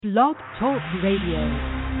Blog Talk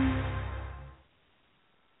Radio.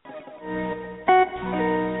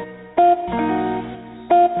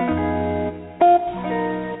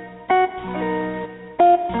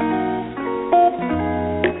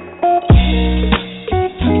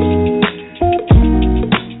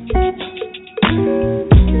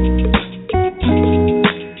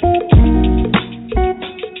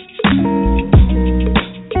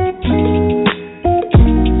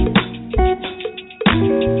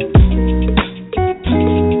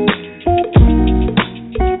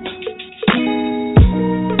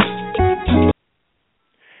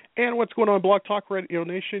 What's going on, Blog Talk Radio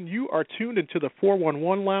Nation? You are tuned into the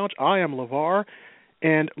 411 Lounge. I am Levar,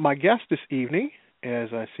 and my guest this evening, as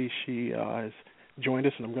I see she has joined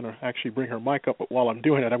us, and I'm going to actually bring her mic up, but while I'm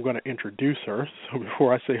doing it, I'm going to introduce her. So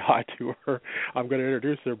before I say hi to her, I'm going to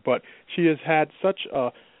introduce her. But she has had such a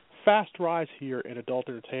fast rise here in adult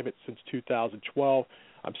entertainment since 2012.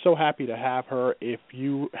 I'm so happy to have her. If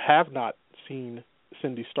you have not seen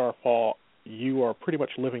Cindy Starfall, you are pretty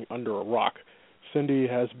much living under a rock. Cindy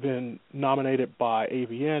has been nominated by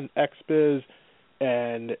AVN, XBiz,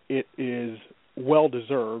 and it is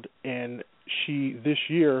well-deserved. And she, this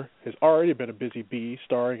year, has already been a busy bee,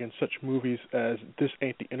 starring in such movies as This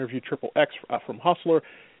Ain't the Interview, Triple X from Hustler,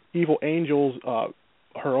 Evil Angels,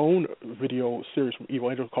 her own video series from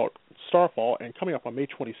Evil Angels called Starfall, and coming up on May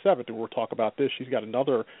 27th, and we'll talk about this, she's got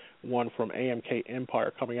another one from AMK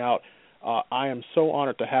Empire coming out. I am so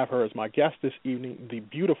honored to have her as my guest this evening, the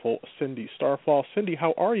beautiful Cindy Starfall. Cindy,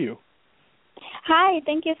 how are you? Hi,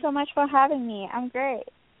 thank you so much for having me. I'm great.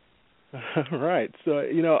 All right. So,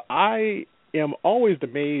 I am always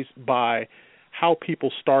amazed by how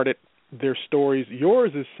people started their stories.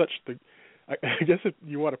 Yours is such I guess if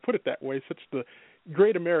you want to put it that way, such the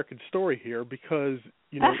great American story here because,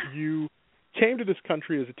 you came to this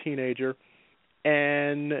country as a teenager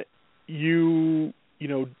and you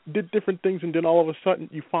did different things, and then all of a sudden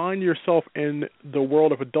you find yourself in the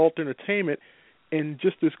world of adult entertainment, and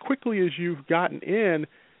just as quickly as you've gotten in,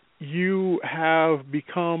 you have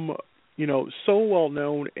become, so well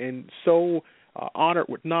known and so honored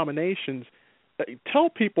with nominations. Tell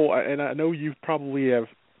people, and I know you probably have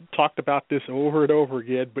talked about this over and over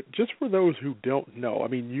again, but just for those who don't know,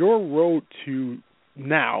 your road to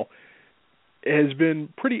now has been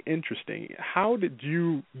pretty interesting. How did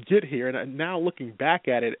you get here? And now looking back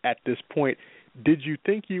at it at this point, did you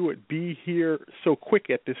think you would be here so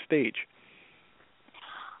quick at this stage?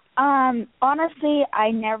 Honestly,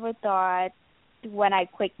 I never thought when I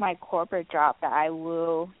quit my corporate job that I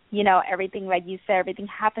will, everything, like you said, everything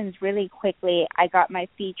happens really quickly. I got my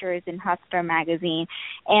features in Hustler magazine,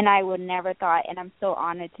 and I would never thought, and I'm so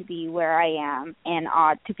honored to be where I am and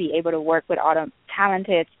to be able to work with all the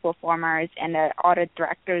talented performers and all the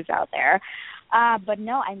directors out there. But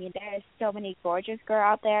no, there's so many gorgeous girls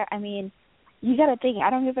out there. You got to think,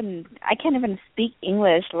 I can't even speak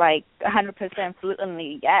English like 100%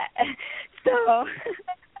 fluently yet. So...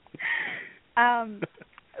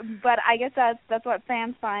 but I guess that's what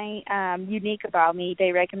fans find unique about me.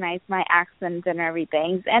 They recognize my accent and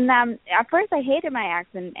everything. And at first I hated my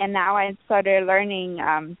accent, and now I started learning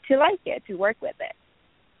to like it, to work with it.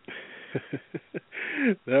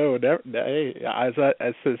 No, hey, as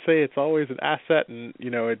I say, it's always an asset, and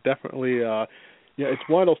it definitely, it's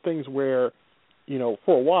one of those things where,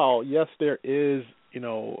 for a while, yes, there is,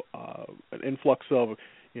 an influx of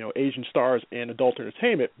Asian stars in adult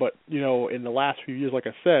entertainment, but, in the last few years, like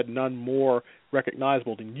I said, none more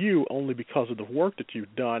recognizable than you, only because of the work that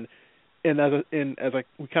you've done. And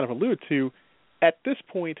we kind of alluded to, at this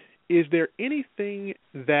point, is there anything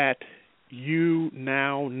that you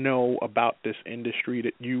now know about this industry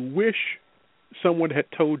that you wish someone had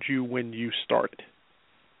told you when you started?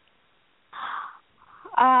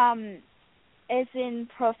 As in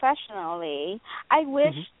professionally, I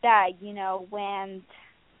wish that,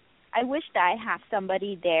 I wish that I have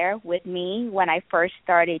somebody there with me when I first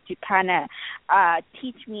started to kind of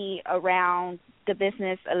teach me around the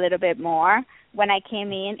business a little bit more. When I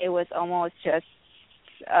came in, it was almost just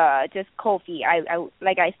cold feet. I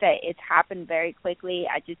like I said, it's happened very quickly.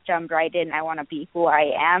 I just jumped right in. I want to be who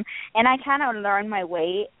I am, and I kind of learned my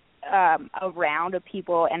way around the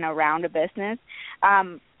people and around the business.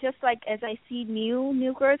 Just like as I see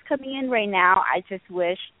new girls coming in right now, I just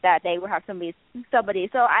wish that they would have somebody.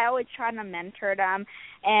 So I always try to mentor them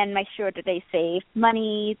and make sure that they save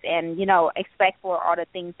money and expect for all the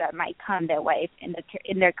things that might come their way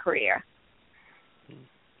in their career.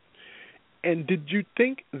 And did you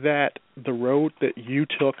think that the road that you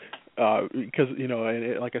took because,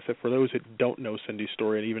 and like I said, for those that don't know Cindy's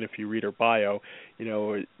story, and even if you read her bio,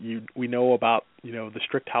 we know about, the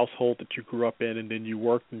strict household that you grew up in, and then you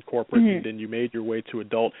worked in corporate, and then you made your way to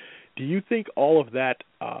adult. Do you think all of that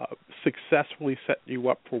successfully set you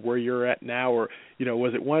up for where you're at now, or,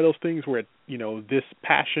 was it one of those things where, this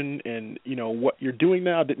passion and, what you're doing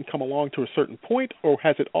now didn't come along to a certain point, or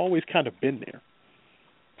has it always kind of been there?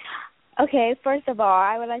 Okay, first of all,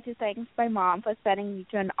 I would like to thank my mom for sending me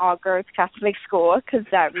to an all-girls Catholic school, because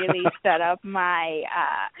that really set up my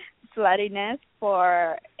sluttiness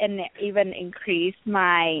and even increased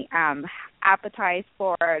my appetite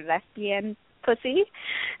for lesbian pussy.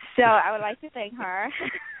 So I would like to thank her.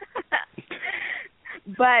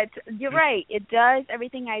 But you're right. It does.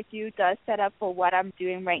 Everything I do does set up for what I'm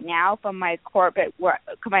doing right now. From my corporate work,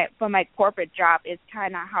 from my corporate job, it's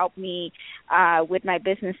kind of helped me with my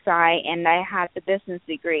business side, and I have the business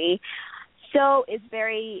degree. So it's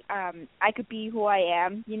very, I could be who I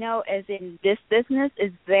am, as in this business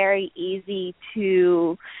is very easy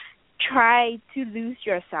to try to lose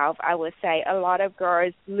yourself, I would say. A lot of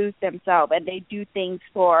girls lose themselves, and they do things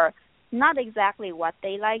for not exactly what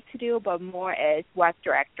they like to do, but more as what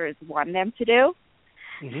directors want them to do.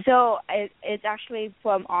 Mm-hmm. So it's actually,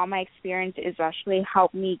 from all my experience, it's actually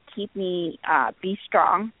helped me keep me be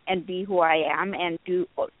strong and be who I am and do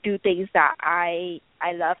things that I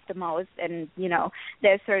love the most. And,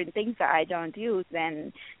 there's certain things that I don't do.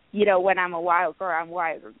 Then, when I'm a wild girl, I'm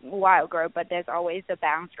a wild girl, but there's always a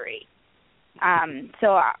boundary. So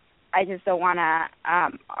I just don't want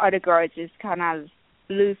to other girls just kind of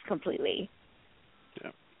lose completely.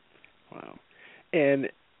 Yeah. Wow. And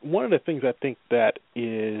one of the things I think that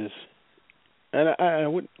is,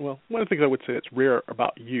 and one of the things I would say that's rare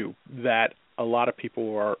about you that a lot of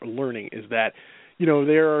people are learning is that,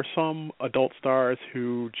 there are some adult stars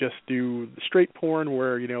who just do straight porn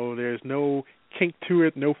where, there's no kink to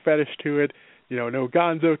it, no fetish to it, no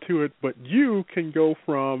gonzo to it, but you can go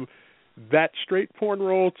from that straight porn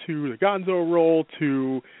role to the gonzo role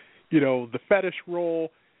to, the fetish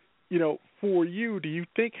role. For you, do you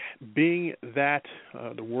think being that,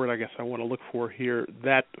 the word I guess I want to look for here,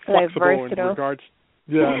 that flexible in regards,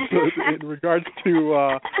 in regards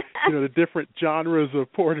to, the different genres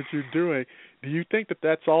of porn that you're doing, do you think that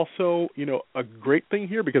that's also, a great thing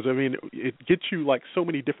here? Because, it gets you, like, so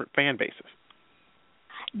many different fan bases.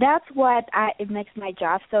 That's what it makes my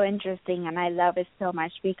job so interesting, and I love it so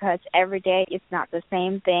much because every day it's not the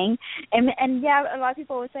same thing. And yeah, a lot of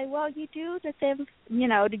people will say, well, you do the same,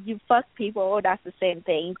 you fuck people, that's the same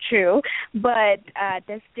thing, true. But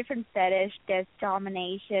there's different fetish, there's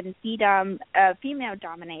domination, female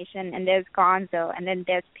domination, and there's gonzo, and then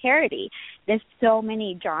there's parody. There's so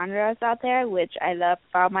many genres out there, which I love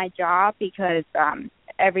about my job because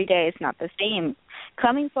every day is not the same.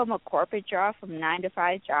 Coming from a corporate job, from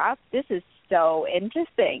 9-to-5 job, this is so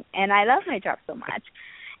interesting, and I love my job so much.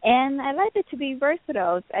 And I like it to be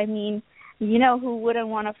versatile. Who wouldn't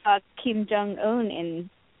want to fuck Kim Jong-un in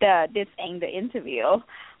the interview,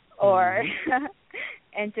 or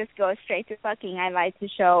and just go straight to fucking? I like to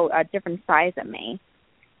show a different sides of me.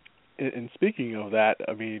 And speaking of that,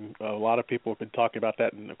 a lot of people have been talking about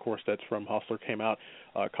that, and of course that's from Hustler, came out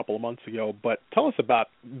a couple of months ago. But tell us about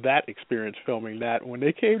that experience filming that, when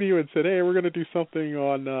they came to you and said, hey, we're going to do something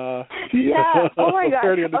on... yeah, oh my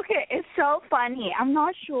God. Okay, it's so funny. I'm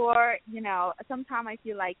not sure, sometimes I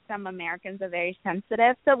feel like some Americans are very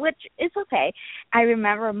sensitive, which is okay. I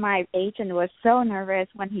remember my agent was so nervous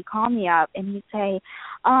when he called me up, and he'd say,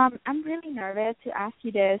 I'm really nervous to ask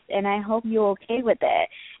you this, and I hope you're okay with it.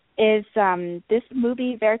 Is this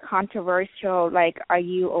movie very controversial? Like, are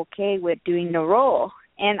you okay with doing the role?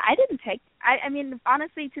 And I didn't take,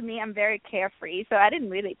 honestly, to me, I'm very carefree, so I didn't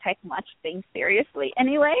really take much things seriously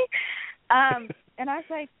anyway. And I was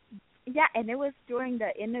like, yeah, and it was during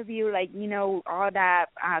the interview, all that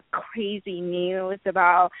crazy news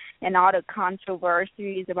about, and all the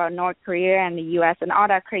controversies about North Korea and the U.S. and all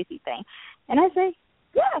that crazy thing. And I was like,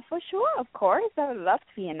 yeah, for sure, of course. I would love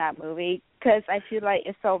to be in that movie because I feel like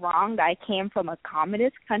it's so wrong that I came from a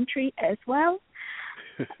communist country as well.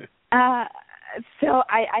 So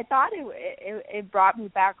I thought it brought me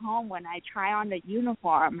back home when I try on the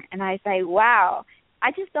uniform, and I say, wow,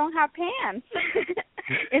 I just don't have pants.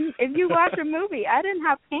 And if you watch a movie, I didn't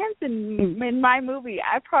have pants in my movie.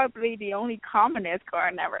 I'm probably the only communist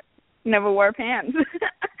girl never wore pants.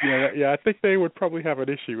 Yeah, I think they would probably have an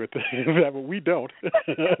issue with that, but we don't.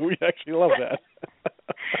 We actually love that.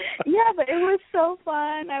 Yeah, but it was so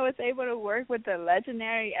fun. I was able to work with the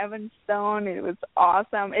legendary Evan Stone. It was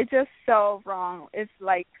awesome. It's just so wrong. It's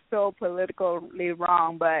like so politically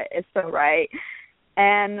wrong, but it's so right.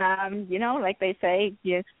 And like they say,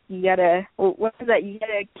 you gotta, what is that? You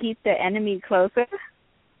gotta keep the enemy closer.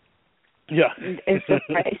 Yeah. It's the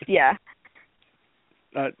phrase, yeah.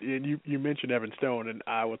 And you mentioned Evan Stone, and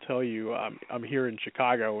I will tell you, I'm here in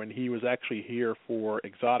Chicago, and he was actually here for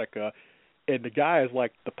Exotica, and the guy is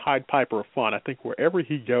like the Pied Piper of fun. I think wherever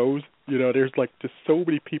he goes, there's like just so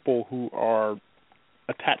many people who are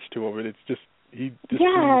attached to him, and it's just he's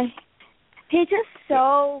just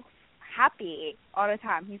so happy all the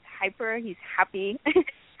time. He's hyper. He's happy.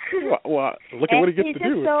 well, look at what he gets to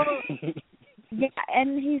do. Yeah,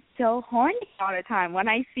 and he's so horny all the time. When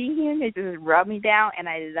I see him, it just rub me down, and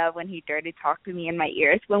I love when he dirty talk to me in my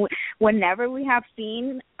ears. Whenever we have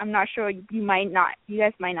seen, I'm not sure, you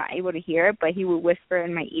guys might not able to hear it, but he would whisper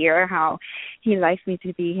in my ear how he likes me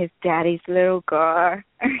to be his daddy's little girl.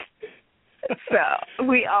 So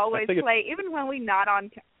we always play, even when we're not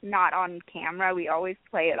on camera, we always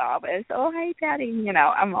play it off as, oh, hey, daddy,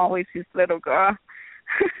 I'm always his little girl.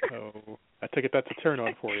 Oh, I take it that's a turn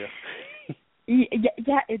on for you.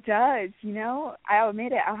 Yeah, it does. I'll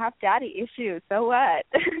admit it. I'll have daddy issues. So what?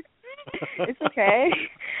 It's okay.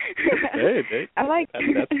 Hey, I like.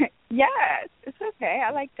 Yeah, it's okay.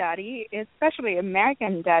 I like daddy, especially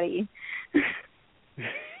American daddy.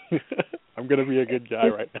 I'm gonna be a good guy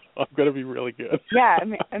right now. I'm gonna be really good. Yeah,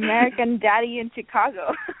 American daddy in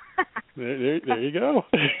Chicago. There you go.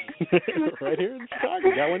 Right here in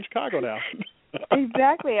Chicago. Got one in Chicago now.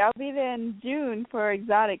 Exactly. I'll be there in June for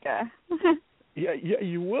Exotica. Yeah,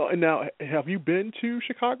 you will. And now, have you been to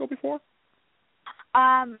Chicago before?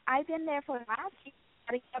 I've been there for the last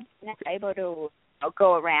year. I've been able to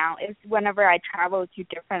go around. It's whenever I travel to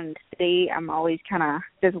different cities, I'm always kind of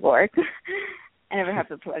just work. I never have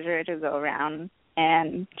the pleasure to go around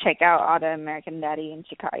and check out all the American Daddy in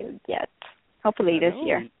Chicago yet. Hopefully this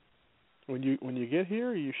year. When you get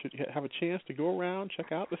here, you should have a chance to go around,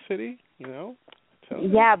 check out the city.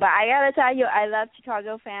 Yeah, but I gotta tell you, I love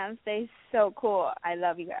Chicago fans. They're so cool. I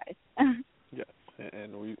love you guys. Yes,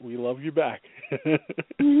 and we love you back.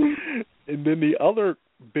 And then the other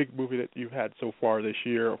big movie that you've had so far this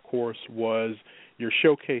year, of course, was your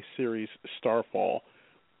showcase series, Starfall.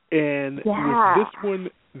 And with this one,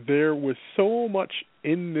 there was so much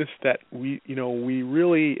in this that we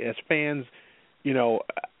really, as fans,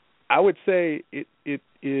 I would say it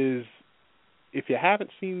is, if you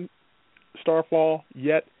haven't seen Starfall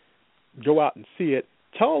yet, go out and see it.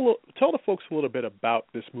 Tell the folks a little bit about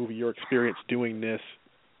this movie, your experience doing this,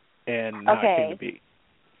 and how it came to be.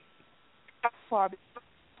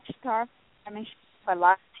 Starfall, I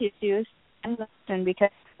love to do and listen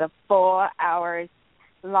because it's a 4 hours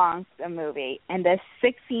long movie, and there's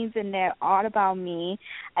 6 scenes in there all about me.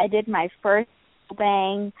 I did my first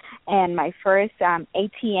bang and my first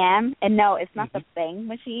ATM, and no, it's not the bang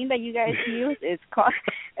machine that you guys use. It's called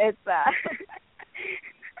it's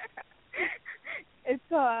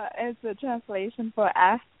a translation for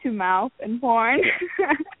ass to mouth in porn.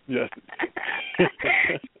 Yes.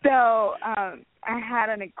 So I had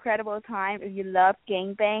an incredible time. If you love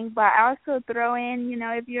gangbang, but I also throw in,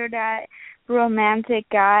 if you're that romantic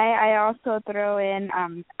guy, I also throw in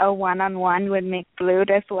a one-on-one with Mick Bluth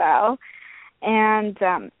as well. And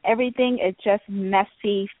everything is just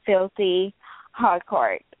messy, filthy,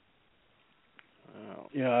 hardcore.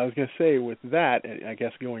 I was going to say, with that, I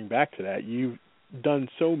guess going back to that, you've done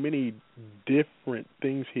so many different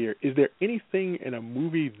things here. Is there anything in a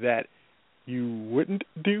movie that you wouldn't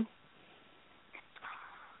do?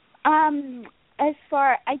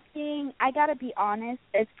 I think I got to be honest,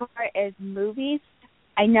 as far as movies,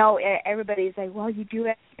 I know everybody's like, well, you do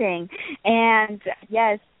everything. And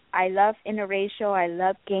yes, I love interracial, I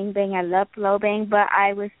love gangbang, I love blowbang, but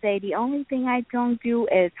I would say the only thing I don't do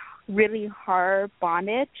is really hard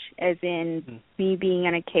bondage, as in me being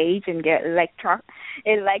in a cage and get electroshocked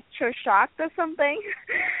or something.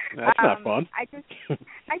 That's not fun. I just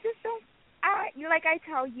don't. Like I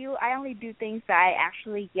tell you, I only do things that I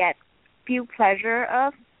actually get feel pleasure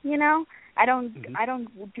of. I don't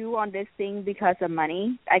do on this thing because of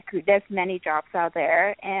money. There's many jobs out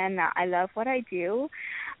there, and I love what I do.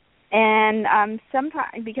 And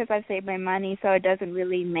sometimes, because I save my money, so it doesn't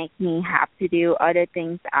really make me have to do other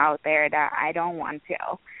things out there that I don't want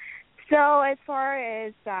to. So as far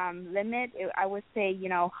as limit, I would say,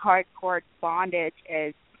 hardcore bondage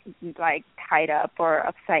is like tied up or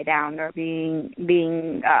upside down or being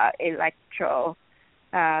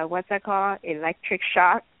what's that called? Electric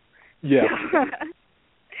shock. Yeah.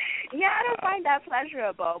 Yeah, I don't find that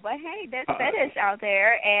pleasurable, but hey, there's fetish out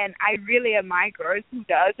there, and I really admire girls who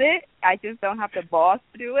does it. I just don't have the balls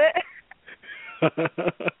to do it.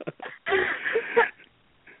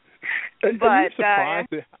 Are you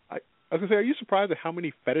surprised I was going to say, are you surprised at how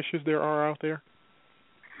many fetishes there are out there?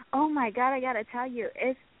 Oh my God! I gotta tell you,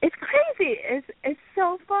 it's crazy. It's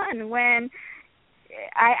so fun when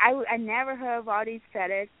I never heard of all these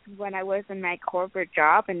fetishes when I was in my corporate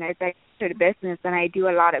job, and as I started the business, and I do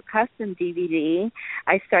a lot of custom DVD.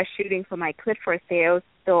 I start shooting for my Clit for Sales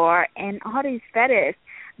store, and all these fetishes,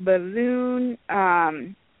 balloon,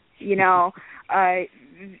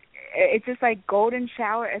 it's just like golden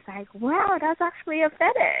shower. It's like, wow, that's actually a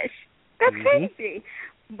fetish. That's crazy.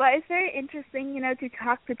 But it's very interesting, to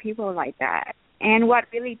talk to people like that. And what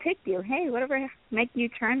really ticked you? Hey, whatever make you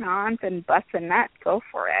turn on and bust a nut, go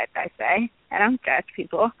for it, I say. I don't judge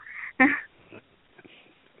people.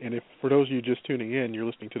 And if, for those of you just tuning in, you're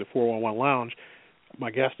listening to the 411 Lounge, my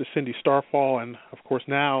guest is Cindy Starfall, and, of course,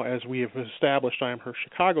 now, as we have established, I am her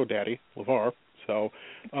Chicago daddy, Levar. So,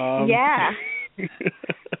 yeah.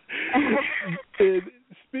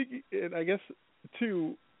 and I guess,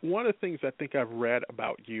 too, one of the things I think I've read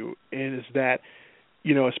about you is that,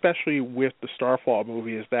 especially with the Starfall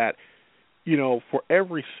movie, is that, for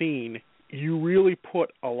every scene, you really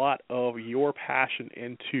put a lot of your passion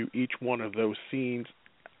into each one of those scenes.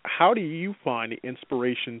 How do you find the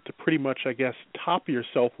inspiration to pretty much, I guess, top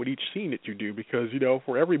yourself with each scene that you do? Because,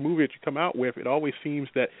 for every movie that you come out with, it always seems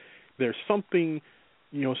that there's something,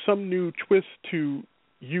 some new twist to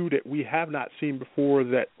you that we have not seen before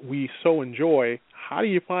that we so enjoy. How do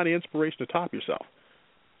you find the inspiration to top yourself?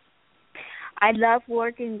 I love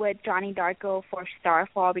working with Johnny Darko for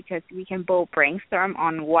Starfall because we can both brainstorm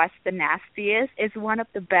on what's the nastiest. It's one of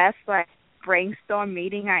the best brainstorm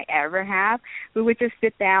meeting I ever have. We would just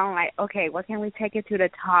sit down okay, what can we take it to the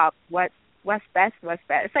top? What's best?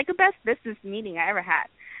 It's like the best business meeting I ever had.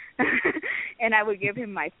 And I would give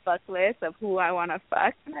him my fuck list of who I want to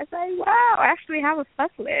fuck. And I say, wow, I actually have a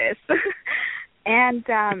fuck list. And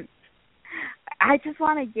I just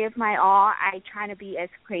want to give my all. I try to be as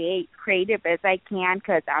creative as I can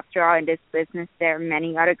because, after all, in this business, there are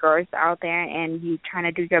many other girls out there, and you trying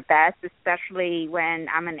to do your best, especially when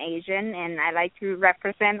I'm an Asian, and I like to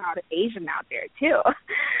represent all the Asian out there, too.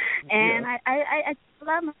 And yeah. I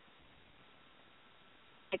love my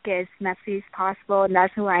as messy as possible, and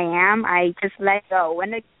that's who I am. I just let go.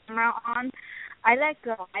 When the camera on, I let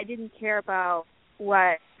go. I didn't care about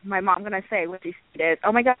what my mom going to say when she did.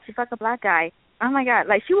 Oh, my God, she fucked a black guy. Oh, my God.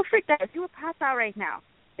 She would freak out. She would pass out right now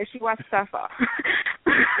if she watched Starfall.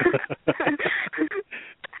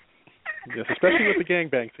 Yes, especially with the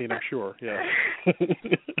gangbang scene, I'm sure. Yeah.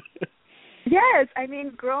 Yes. I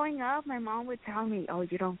mean, growing up, my mom would tell me, oh,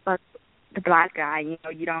 you don't fuck the black guy.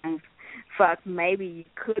 You don't fuck. Maybe you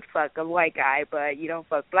could fuck a white guy, but you don't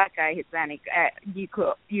fuck black guy, Hispanic. You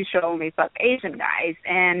should only fuck Asian guys.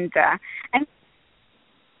 And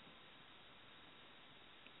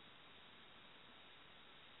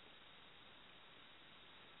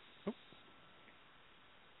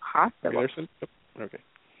possible. Okay.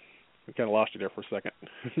 We kind of lost you there for a second.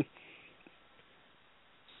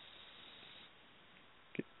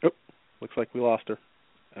 Looks like we lost her.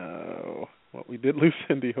 Well, we did lose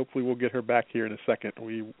Cindy. Hopefully we'll get her back here in a second.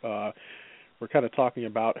 We're kind of talking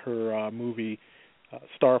about her movie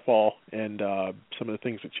Starfall and some of the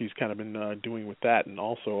things that she's kind of been doing with that, and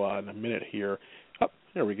also in a minute here. Oh,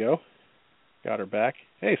 there we go. Got her back.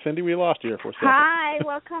 Hey, Cindy, we lost you here for a second. Hi,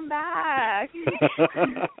 welcome back.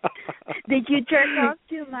 Did you jerk off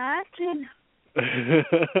too much?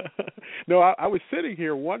 No, I was sitting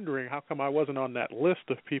here wondering how come I wasn't on that list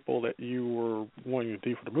of people that you were wanting to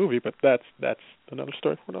do for the movie, but that's another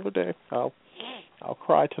story for another day. I'll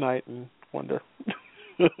cry tonight and wonder.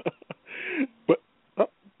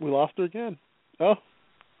 But we lost her again. Oh,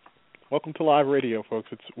 welcome to live radio, folks.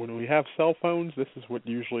 It's when we have cell phones, this is what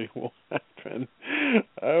usually will happen.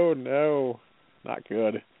 Oh no, not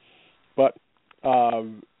good. But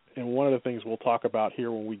and one of the things we'll talk about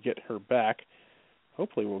here when we get her back,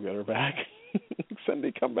 hopefully we'll get her back.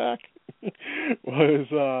 Cindy, come back.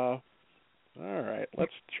 All right,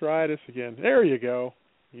 let's try this again. There you go.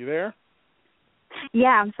 You there?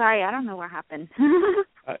 Yeah, I'm sorry. I don't know what happened.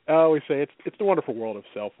 I always say it's the wonderful world of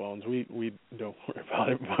cell phones. We don't worry about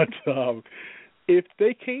it. But if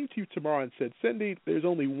they came to you tomorrow and said, Cindy, there's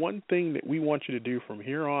only one thing that we want you to do from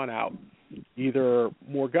here on out, either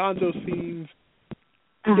more gonzo scenes,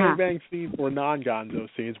 gangbang scenes, or non-gonzo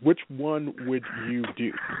scenes, which one would you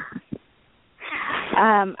do?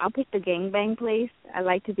 I'll pick the gangbang, please. I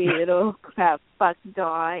like to be a little fuck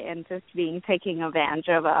doll and just being taken advantage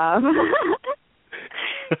of.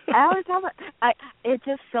 I always talk about. It's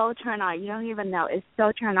just so turned on. You don't even know. It's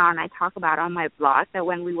so turned on. I talk about on my blog that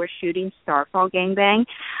when we were shooting Starfall Gangbang,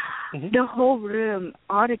 the whole room,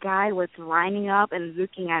 all the guy was lining up and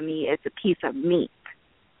looking at me as a piece of meat.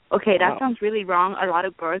 Okay, that sounds really wrong. A lot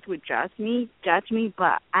of girls would judge me,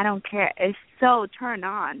 but I don't care. It's so turned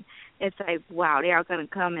on. It's like, wow, they are going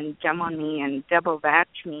to come and jump on me and double back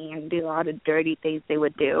me and do all the dirty things they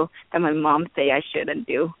would do that my mom say I shouldn't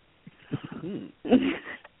do.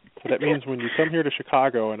 So that means when you come here to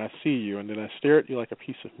Chicago and I see you and then I stare at you like a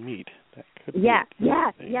piece of meat, that could be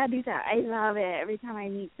Lisa, I love it. Every time I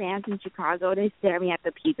meet fans in Chicago, they stare at me at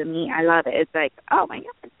the piece of meat. I love it. It's like, oh, my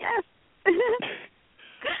God, yes.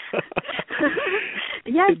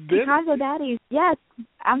 Yes, Chicago Daddies. Yes,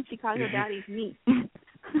 I'm Chicago Daddies meat.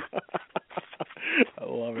 I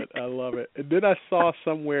love it. And then I saw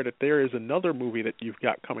somewhere that there is another movie that you've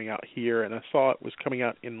got coming out here, and I saw it was coming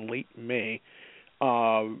out in late May,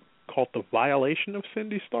 called The Violation of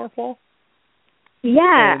Cindy Starfall.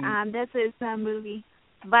 Yeah, this is a movie,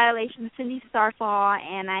 Violation of Cindy Starfall,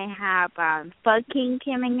 and I have Bug King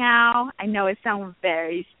coming out. I know it sounds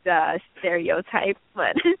very stereotyped,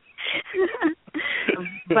 but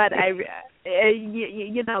but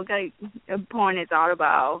you know, porn is all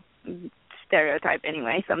about stereotype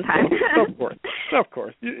anyway. Sometimes, of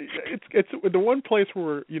course, it's the one place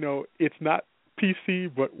where it's not PC,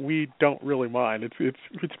 but we don't really mind.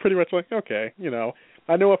 It's pretty much like, okay,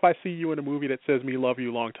 I know if I see you in a movie that says "Me love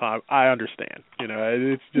you long time," I understand.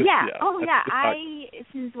 It's just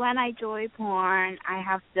since when I joined porn, I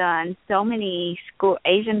have done so many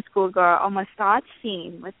Asian schoolgirl or massage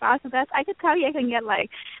scene. Massage the best. I could tell you, I can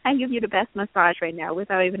give you the best massage right now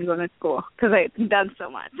without even going to school because I've done so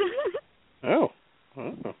much. Oh,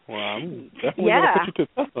 well, I'm definitely going to put you to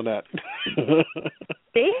the test on that.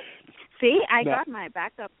 See, I got my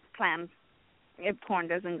backup plan if porn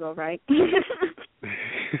doesn't go right.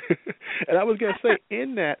 And I was going to say,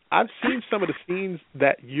 in that, I've seen some of the scenes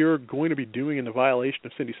that you're going to be doing in the Violation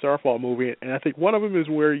of Cindy Starfall movie, and I think one of them is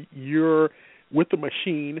where you're with the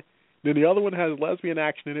machine, then the other one has lesbian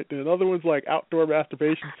action in it, then another one's like outdoor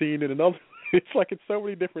masturbation scene, and another, it's like it's so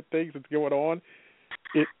many different things that's going on.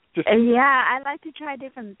 It just... Yeah, I like to try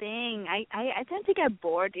different things. I tend to get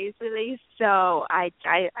bored easily, so I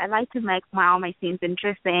like to make all my scenes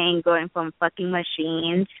interesting, going from fucking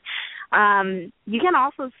machines. You can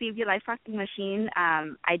also see if you like fucking machine.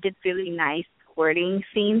 I did really nice squirting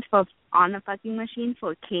scenes on the fucking machine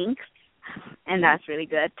for kinks, and that's really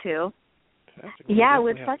good too. Yeah,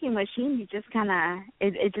 with fucking machine, you just kind of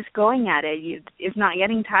it's just going at it. It's not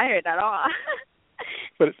getting tired at all.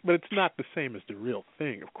 But it's not the same as the real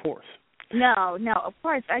thing, of course. No, of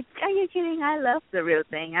course. Are you kidding? I love the real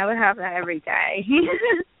thing. I would have that every day.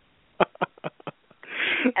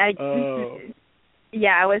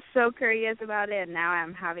 Yeah, I was so curious about it, and now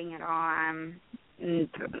I'm having it all. I'm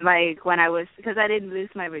because I didn't lose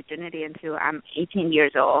my virginity until I'm 18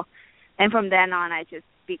 years old, and from then on, I just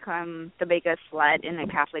become the biggest slut in the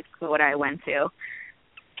Catholic school that I went to.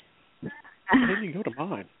 Where did you go to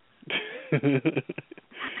mine?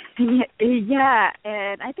 Yeah,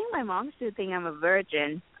 and I think my mom still think I'm a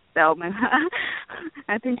virgin, so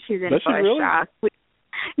I think she's in for a shock.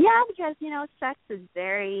 Yeah, because sex is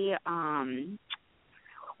very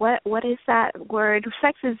what is that word?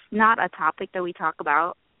 Sex is not a topic that we talk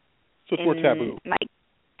about. So it's more taboo.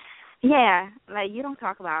 You don't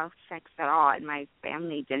talk about sex at all at my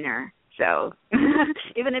family dinner. So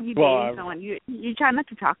even if you're dating someone, you try not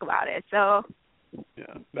to talk about it. So.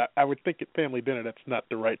 Yeah, I would think at family dinner that's not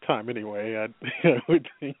the right time anyway. I would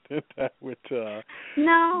think that would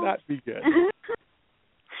not be good.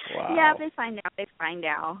 Wow. Yeah, if they find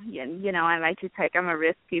out. I like to take. I'm a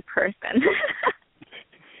risky person.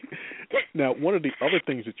 Now, one of the other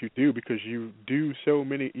things that you do, because you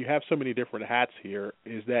have so many different hats here,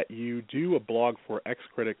 is that you do a blog for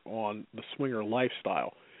X-Critic on the swinger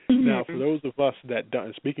lifestyle. Now, for those of us that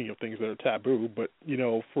don't, speaking of things that are taboo, but,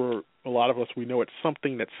 for a lot of us, we know it's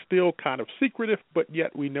something that's still kind of secretive, but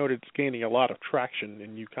yet we know that it's gaining a lot of traction,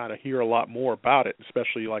 and you kind of hear a lot more about it,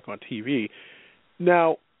 especially like on TV.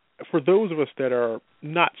 Now, for those of us that are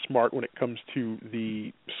not smart when it comes to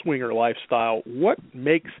the swinger lifestyle, what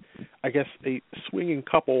makes, I guess, a swinging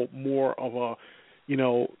couple more of a,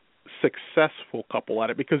 successful couple at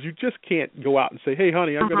it? Because you just can't go out and say, hey,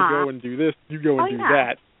 honey, I'm going to go and do this, you go and do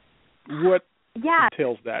that. What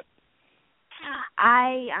entails that?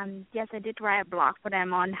 Yes, I did write a blog for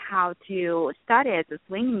them on how to start it as a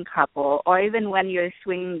swinging couple, or even when you're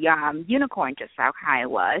swinging unicorn, just how high it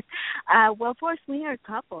was. Well, for a swinger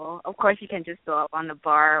couple, of course, you can just go up on the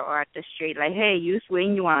bar or at the street, like, hey, you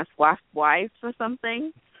swing, you want to swap wives or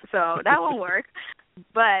something? So that won't work.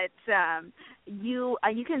 But you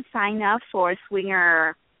can sign up for a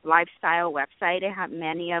swinger lifestyle website. They have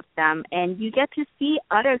many of them, and you get to see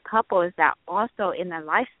other couples that also in the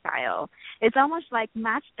lifestyle. It's almost like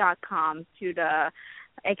Match.com to the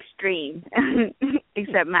extreme,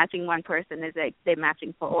 except matching one person is like they're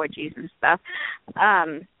matching for orgies and stuff.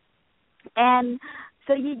 And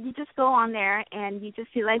so you just go on there and you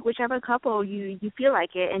just see like whichever couple you feel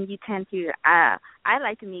like it, and you tend to. I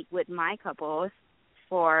like to meet with my couples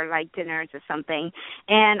for like dinners or something,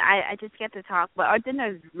 and I just get to talk. But our dinner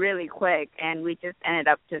is really quick, and we just ended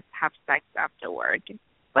up just have sex afterward.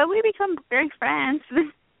 But we become very friends.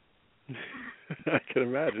 I can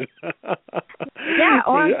imagine. Yeah,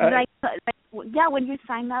 or when you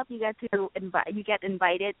sign up, you get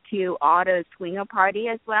invited to all the swinger party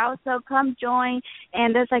as well. So come join,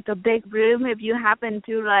 and there's like a big room if you happen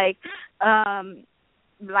to like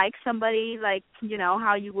somebody, like, you know,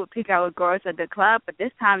 how you would pick out girls at the club, but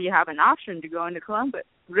this time you have an option to go in the club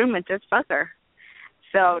room and just fuck her.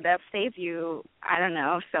 So that saves you, I don't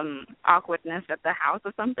know, some awkwardness at the house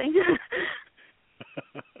or something.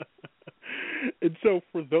 And so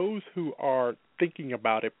for those who are thinking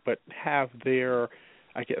about it but have their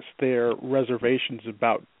reservations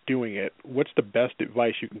about doing it, what's the best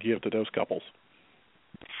advice you can give to those couples?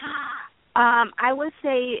 I would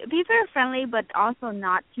say be very friendly, but also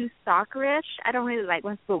not too stalkerish. I don't really like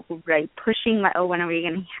when people are pushing, like, oh, when are we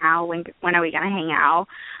going to when are we going to hang out?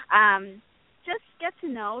 Just get to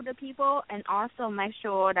know the people, and also make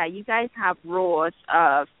sure that you guys have rules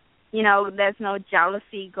of, you know, there's no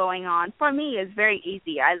jealousy going on. For me, it's very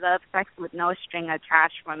easy. I love sex with no string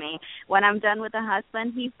attached for me. When I'm done with the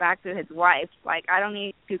husband, he's back to his wife. Like, I don't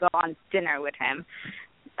need to go on dinner with him.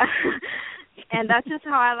 And that's just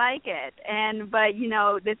how I like it. But you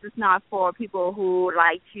know, this is not for people who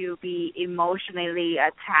like to be emotionally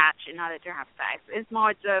attached in order to have sex. It's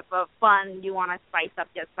more just a fun, you want to spice up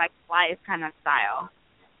your sex life kind of style.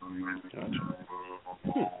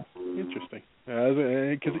 Gotcha. Interesting.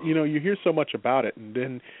 Because you know, you hear so much about it, and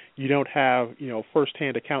then you don't have, you know,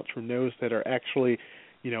 firsthand accounts from those that are actually,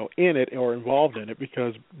 you know, in it or involved in it,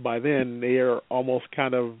 because by then they are almost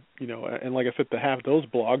kind of, you know, and like I said, to have those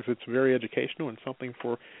blogs, it's very educational and something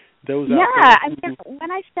for those out there. Yeah, I mean,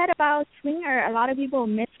 when I said about swinger, a lot of people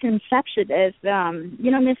misconception is,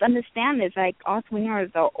 misunderstand is like all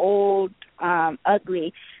swingers are old,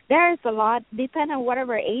 ugly. There's a lot, depending on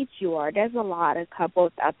whatever age you are, there's a lot of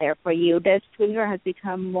couples out there for you. This swinger has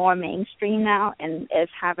become more mainstream now, and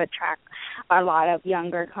have attract a lot of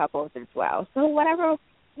younger couples as well. So whatever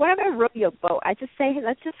row your boat, I just say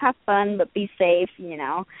let's just have fun, but be safe. You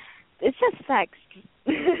know, it's just sex.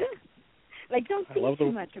 Like, don't think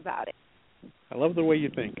too much about it. I love the way you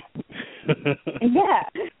think. Yeah.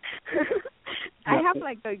 I have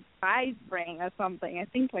like a guy's brain or something. I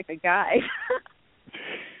think like a guy.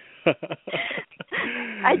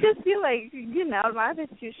 I just feel like, you know, life is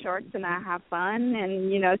too short to not have fun,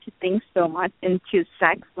 and, you know, to think so much into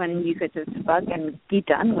sex when you could just fuck and be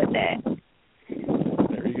done with it.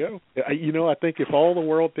 There you go. You know, I think if all the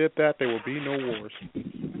world did that, there would be no wars.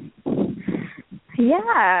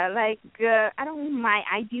 Yeah, like, my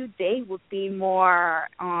ideal date would be more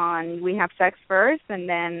on we have sex first and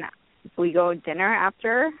then we go dinner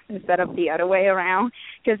after, instead of the other way around.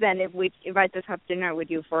 Because then if I just have dinner with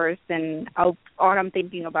you first, then all I'm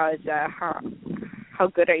thinking about is how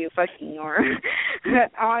good are you fucking, or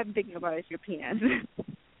all I'm thinking about is your penis.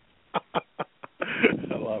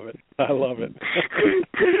 I love it.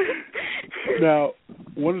 Now,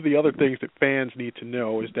 one of the other things that fans need to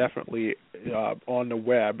know is definitely on the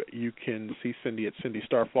web. You can see Cindy at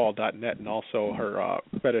cindystarfall.net, and also her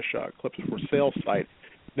fetish clips for sale site.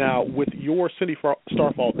 Now, with your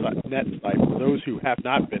cindystarfall.net site, for those who have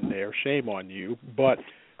not been there, shame on you, but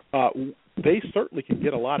they certainly can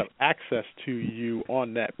get a lot of access to you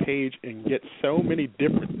on that page and get so many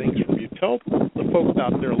different things from you. Tell the folks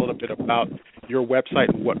out there a little bit about your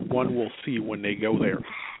website and what one will see when they go there.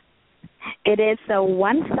 It is a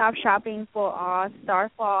one-stop shopping for all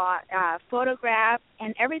Starfall photographs,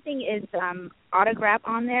 and everything is autographed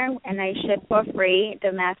on there, and I ship for free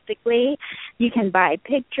domestically. You can buy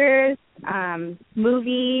pictures,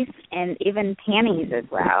 movies, and even panties as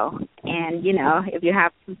well. And, you know, if you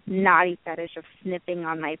have naughty fetish of sniffing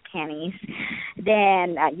on my panties,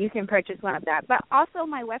 then you can purchase one of that. But also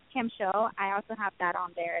my webcam show, I also have that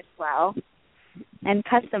on there as well. and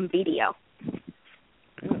custom video.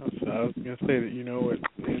 Yeah, so I was going to say that, you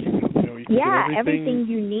can Yeah, get everything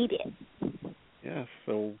you needed. Yeah,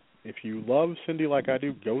 so if you love Cindy like I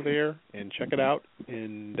do, go there and check it out,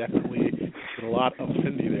 and definitely get a lot of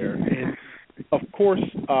Cindy there. And, of course,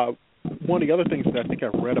 one of the other things that I think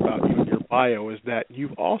I've read about you in your bio is that you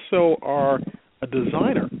also are a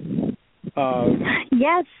designer.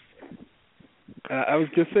 Yes. I was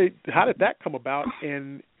going to say, how did that come about,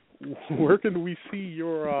 and where can we see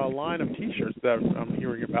your line of T-shirts that I'm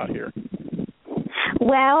hearing about here?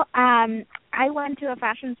 Well, I went to a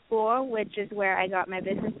fashion school, which is where I got my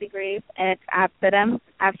business degree at FITM,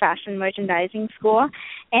 at Fashion Merchandising School,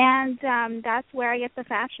 and that's where I get the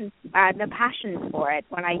passion for it.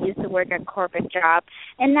 When I used to work at corporate job,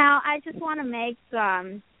 and now I just want to make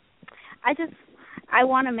I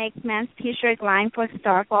want to make men's T-shirt line for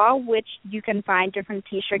Starfall, which you can find different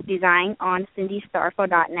T-shirt design on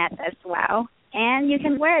cindystarfall.net as well. And you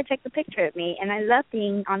can wear it, take a picture of me, and I love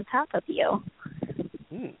being on top of you.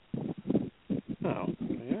 Oh,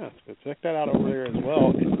 yeah, so check that out over there as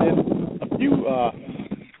well. And then a few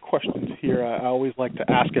questions here I always like to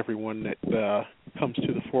ask everyone that comes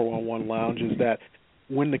to the 411 Lounge is that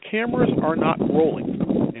when the cameras are not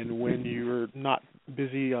rolling and when you're not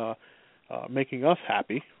busy making us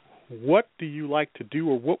happy, what do you like to do,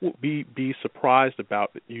 or what will be surprised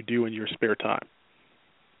about that you do in your spare time?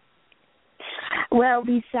 Well,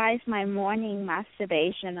 besides my morning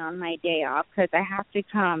masturbation on my day off, because I have to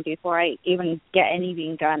come before I even get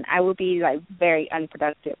anything done, I would be very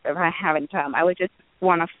unproductive if I haven't come. I would just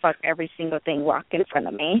want to fuck every single thing walk in front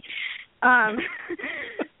of me.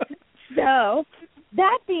 So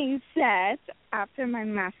that being said, after my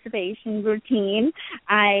masturbation routine,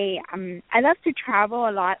 I love to travel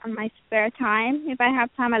a lot on my spare time. If I have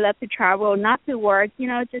time, I love to travel, not to work,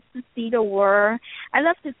 just to see the world. I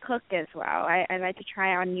love to cook as well. I like to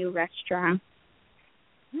try out new restaurants.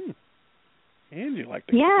 And you like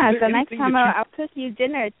to Yeah, so next time I'll cook you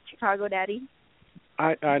dinner, Chicago Daddy.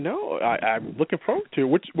 I know. I'm looking forward to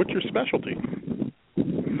it. What's your specialty?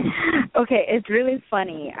 Okay, it's really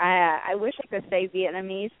funny. I wish I could say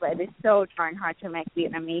Vietnamese, but it's so darn hard to make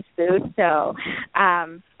Vietnamese food. So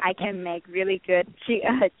I can make really good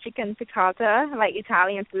chicken piccata, like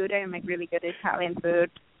Italian food. I make really good Italian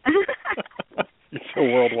food. It's so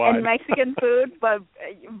worldwide. And Mexican food, but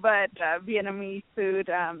Vietnamese food.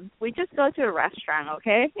 We just go to a restaurant,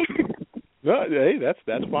 okay? No, hey, that's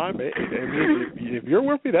fine. If you're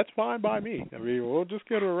with me, that's fine by me. I mean, we'll just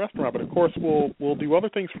go to a restaurant, but of course we'll do other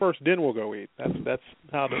things first. Then we'll go eat. That's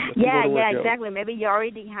how the yeah, goes. Exactly. Maybe you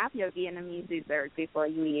already have your Vietnamese dessert before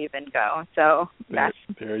you even go. So that's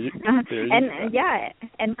there you and go. Yeah,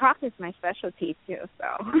 and cock is my specialty too.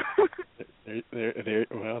 So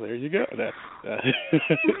there you go. That's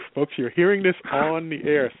folks, you're hearing this on the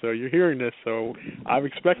air, so you're hearing this. So I'm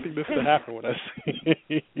expecting this to happen when I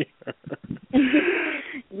see here.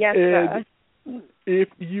 Yes, sir. If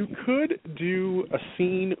you could do a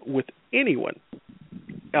scene with anyone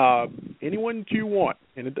you want,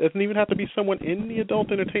 and it doesn't even have to be someone in the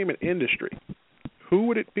adult entertainment industry, who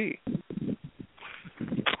would it be?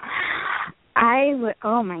 I would.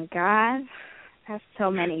 Oh my God, that's so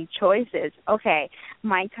many choices. Okay,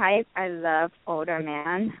 my type. I love older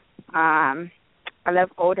men. I love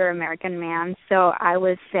older American men. So I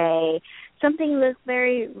would say something looks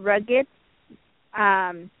very rugged.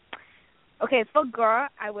 Okay, for girl,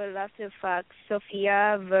 I would love to fuck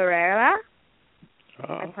Sofia Vergara.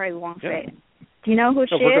 I probably won't say it. Do you know who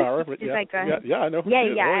she Vergara, is? She's yeah, like I know who she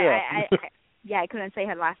is. I couldn't say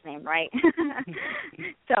her last name, right?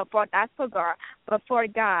 So that's for girl. But for a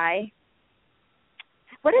guy,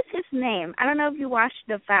 what is his name? I don't know if you watched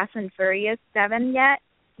the Fast and Furious 7 yet.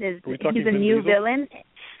 He's a new villain.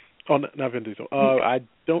 Oh, not Vin Diesel. I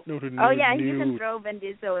don't know who. Oh yeah, you can throw Vin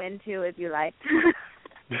Diesel into if you like.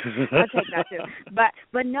 I'll take that too.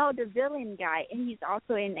 But no, the villain guy, and he's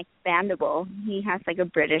also in Expandable. He has like a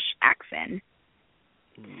British accent.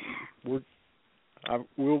 We'll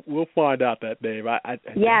find out that name.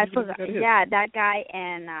 That guy,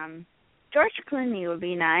 and George Clooney would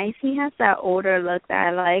be nice. He has that older look that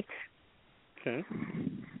I like. Okay.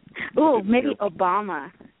 Ooh, maybe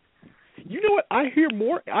Obama. You know what?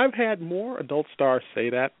 I've had more adult stars say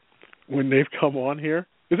that when they've come on here.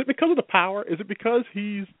 Is it because of the power? Is it because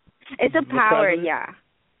he's It's a power, president? yeah.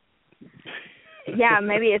 Yeah,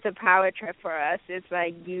 maybe it's a power trip for us. It's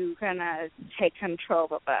like you kind of take control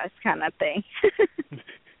of us kind of thing.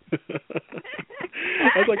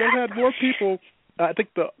 I was like, I've had more people. I think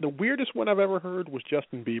the weirdest one I've ever heard was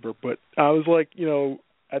Justin Bieber, but I was like,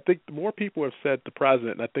 I think more people have said the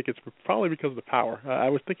president, and I think it's probably because of the power. I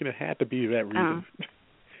was thinking it had to be that reason.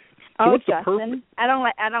 So Justin, I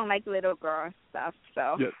don't like little girl stuff.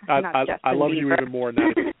 So yeah, I love you even more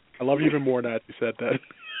now. I love you even more now that you said that.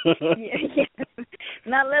 yeah.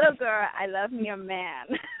 Not little girl. I love me a man.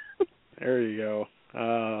 There you go.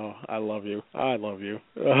 Oh, I love you. I love you.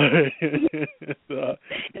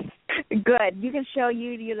 Good. You can show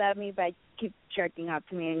you love me by keep jerking up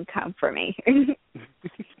to me and come for me.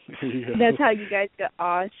 That's how you guys can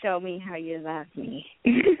all show me how you love me.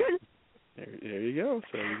 There you go.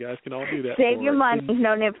 So you guys can all do that. Save your money.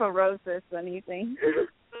 No need for roses or anything.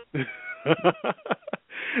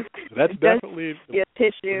 That's definitely your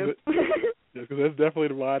tissue. Because that's definitely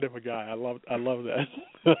the mind of a guy. I love that.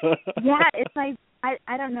 Yeah, it's like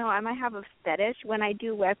I don't know. I might have a fetish when I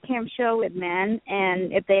do webcam show with men,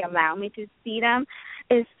 and if they allow me to see them,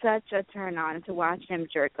 it's such a turn on to watch them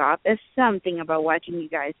jerk off. There's something about watching you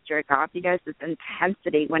guys jerk off. You guys, this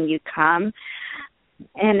intensity when you come.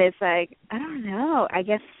 And it's like, I don't know, I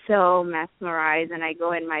get so mesmerized and I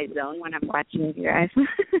go in my zone when I'm watching you guys.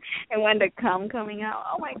 And when the cum coming out,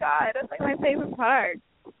 oh my God, that's like my favorite part.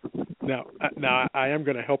 Now I am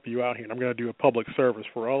going to help you out here, and I'm going to do a public service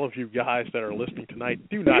for all of you guys that are listening tonight.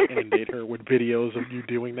 Do not inundate her with videos of you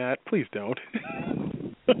doing that. Please don't.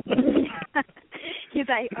 He's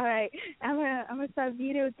like, all right, I'm gonna start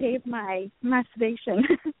videotape my masturbation.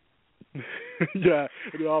 Yeah,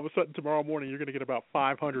 and all of a sudden tomorrow morning you're going to get about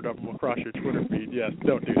 500 of them across your Twitter feed. Yes,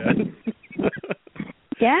 don't do that.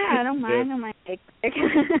 Yeah, I don't mind on my dick.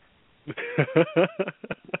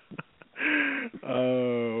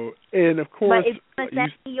 Oh, and of course, but it's gonna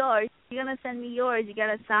send me yours. You're gonna send me yours. You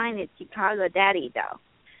gotta sign it, Chicago Daddy, though.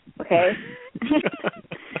 Okay.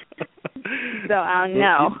 So I don't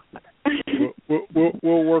know.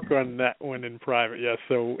 We'll work on that one in private. Yes,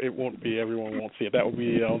 so it won't be everyone won't see it. That will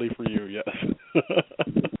be only for you. Yes.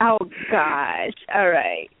 Oh gosh. All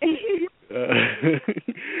right.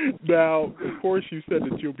 Now, of course, you said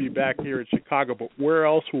that you'll be back here in Chicago, but where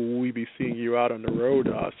else will we be seeing you out on the road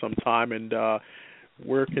sometime? And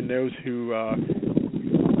where can those who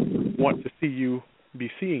want to see you be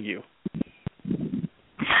seeing you?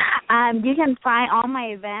 You can find all my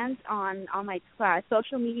events on my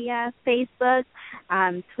social media, Facebook,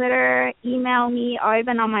 Twitter, email me, or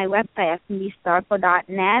even on my website at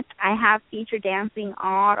cindystarfall.net. I have featured dancing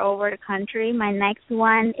all over the country. My next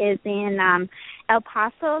one is in El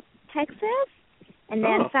Paso, Texas, and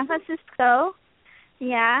then San Francisco,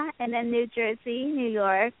 and then New Jersey, New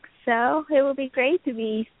York. So it will be great to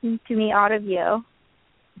meet all of you.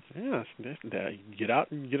 Yes, get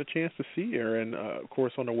out and get a chance to see her, and of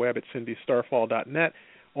course on the web at cindystarfall.net,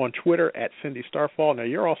 on Twitter at Cindy Starfall. Now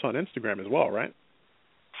you're also on Instagram as well, right?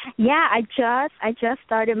 Yeah, I just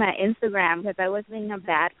started my Instagram because I was being a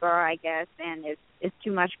bad girl, I guess, and it's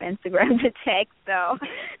too much for Instagram to take, so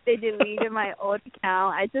they deleted my old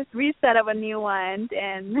account. I just reset up a new one,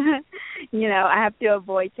 and I have to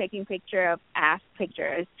avoid taking picture of ass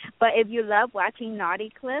pictures. But if you love watching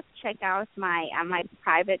naughty clips, check out my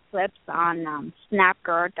private clips on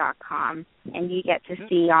snapgirl.com, and you get to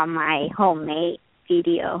see all my homemade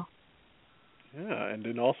video. Yeah, and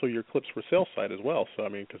then also your clips for sale site as well. So I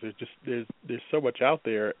mean, because there's so much out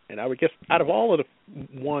there, and I would guess out of all of the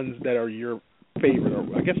ones that are your favorite,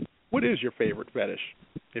 or I guess what is your favorite fetish,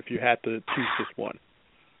 if you had to choose just one?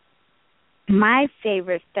 My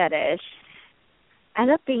favorite fetish, I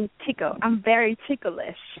love being tickled. I'm very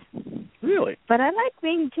ticklish. Really? But I like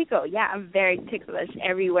being tickled. Yeah, I'm very ticklish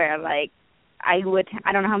everywhere. Like I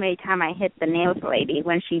don't know how many times I hit the nails lady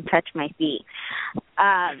when she touched my feet.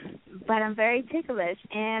 But I'm very ticklish,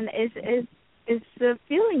 and it's the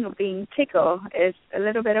feeling of being tickled is a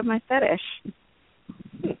little bit of my fetish.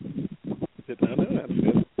 Did not know that.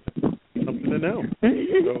 That's something to know.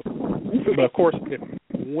 So, but of course,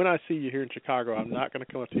 when I see you here in Chicago, I'm not going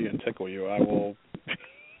to come up to you and tickle you. I will.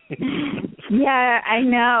 Yeah, I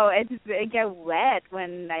know. I get wet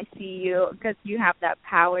when I see you because you have that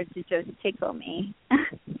power to just tickle me.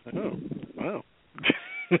 Oh, wow.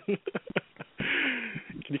 Can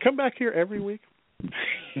you come back here every week?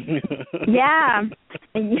 Yeah.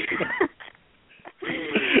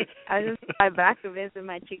 I just fly back to visit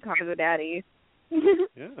my Chicago daddies.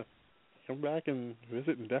 Yeah. Come back and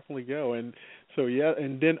visit and definitely go. And so, yeah,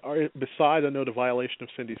 and then besides, I know the violation of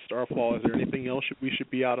Cindy Starfall, is there anything else we should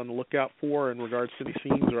be out on the lookout for in regards to any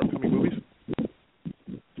scenes or upcoming movies?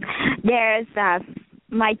 There's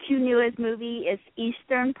my two newest movie is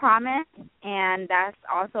Eastern Promise, and that's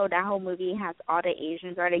also, that whole movie has all the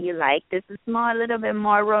Asian girl that you like. This is a little bit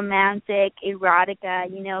more romantic, erotica,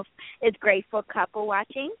 it's great for couple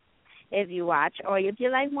watching. if you watch, or if you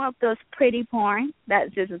like more of those pretty porn,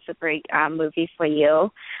 this is a great movie for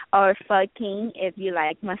you. Or fucking, if you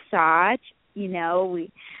like massage. You know,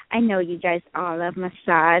 I know you guys all love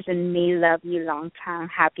massage, and me love you long time,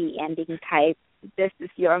 happy ending type. This is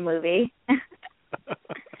your movie.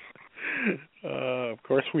 Of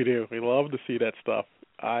course we do. We love to see that stuff.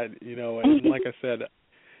 And like I said,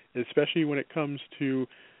 especially when it comes to,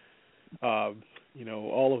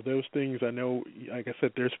 all of those things. I know, like I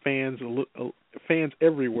said, there's fans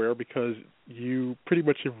everywhere because you pretty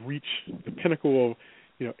much have reached the pinnacle of,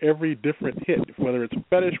 every different hit, whether it's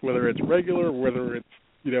fetish, whether it's regular, whether it's,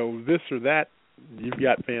 this or that. You've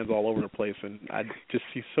got fans all over the place, and I just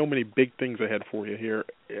see so many big things ahead for you here.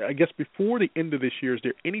 I guess before the end of this year, is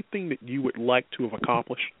there anything that you would like to have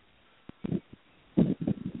accomplished?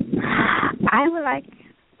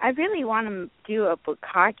 I really want to do a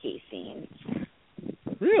bukkake scene.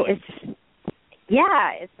 Really?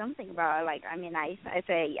 It's something about, I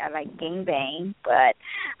say I like gangbang, but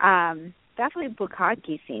definitely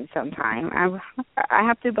bukkake scene sometime. I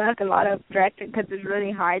have to bug a lot of directors because it's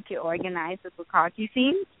really hard to organize the bukkake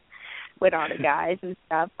scenes with all the guys and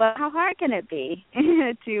stuff. But how hard can it be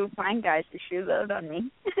to find guys to shoot load on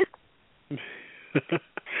me?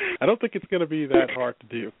 I don't think it's going to be that hard to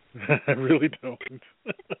do. I really don't.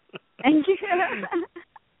 Thank you.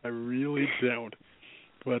 I really don't.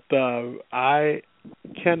 But I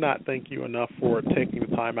cannot thank you enough for taking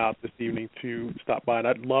the time out this evening to stop by. And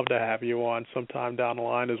I'd love to have you on sometime down the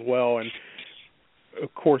line as well. And,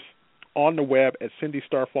 of course, on the web at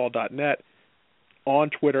cindystarfall.net, on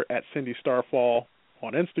Twitter at Cindy Starfall,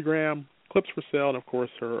 on Instagram, Clips for Sale, and, of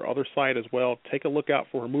course, her other site as well. Take a look out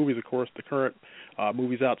for her movies, of course, the current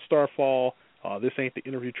movies out, Starfall, This Ain't the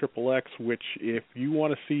Interview XXX, which if you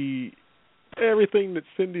want to see everything that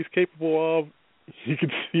Cindy's capable of, you can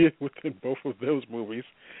see it within both of those movies.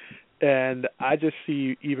 And I just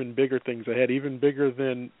see even bigger things ahead, even bigger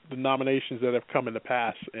than the nominations that have come in the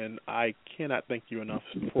past. And I cannot thank you enough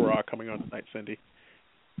for coming on tonight, Cindy.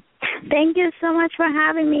 Thank you so much for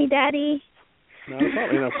having me, Daddy. Not a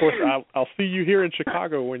problem. And, of course, I'll see you here in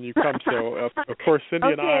Chicago when you come. So, of course,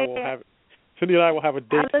 Cindy and I will have a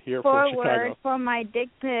date here for Chicago. I look forward for my dick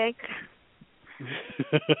pic.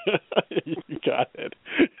 You got it.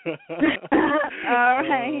 All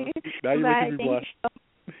right. Now you're making me blush.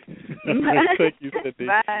 Thank you, Cindy.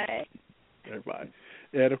 Bye. Bye.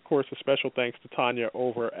 And, of course, a special thanks to Tanya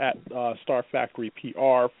over at Star Factory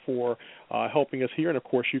PR for helping us here. And, of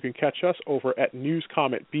course, you can catch us over at News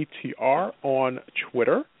Comment BTR on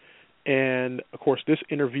Twitter. And, of course, this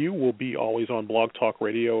interview will be always on Blog Talk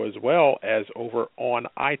Radio as well as over on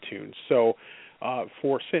iTunes. So,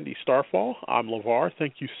 for Cindy Starfall, I'm Levar.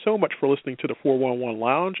 Thank you so much for listening to the 411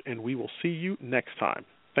 Lounge, and we will see you next time.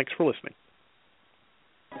 Thanks for listening.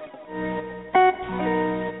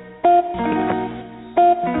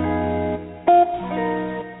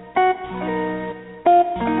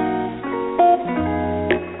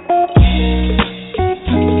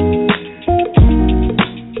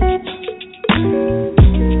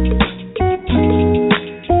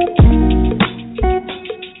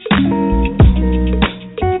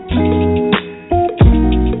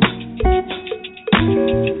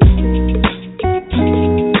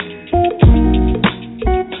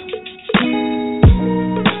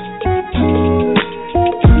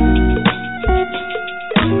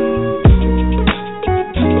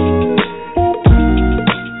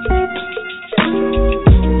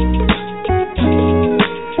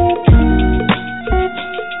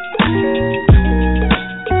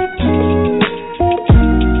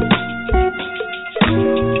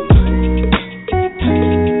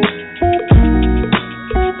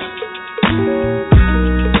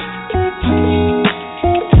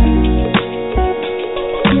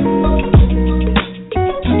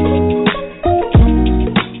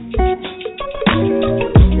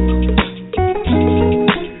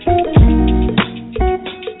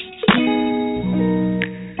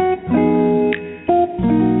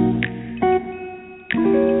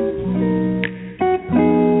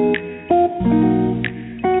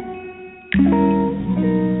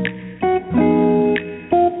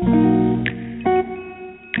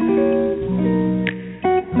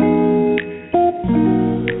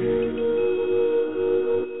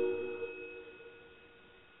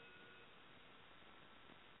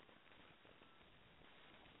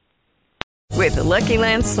 With the Lucky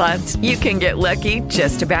Land Slots, you can get lucky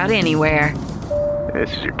just about anywhere.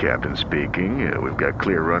 This is your captain speaking. We've got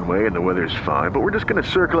clear runway and the weather's fine, but we're just going to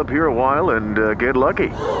circle up here a while and get lucky.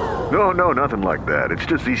 No, nothing like that. It's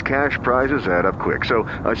just these cash prizes add up quick. So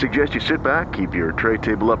I suggest you sit back, keep your tray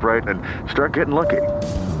table upright, and start getting lucky.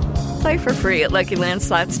 Play for free at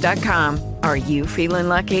LuckyLandSlots.com. Are you feeling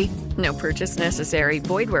lucky? No purchase necessary.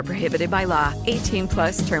 Void where prohibited by law.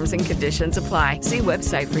 18+ terms and conditions apply. See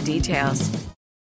website for details.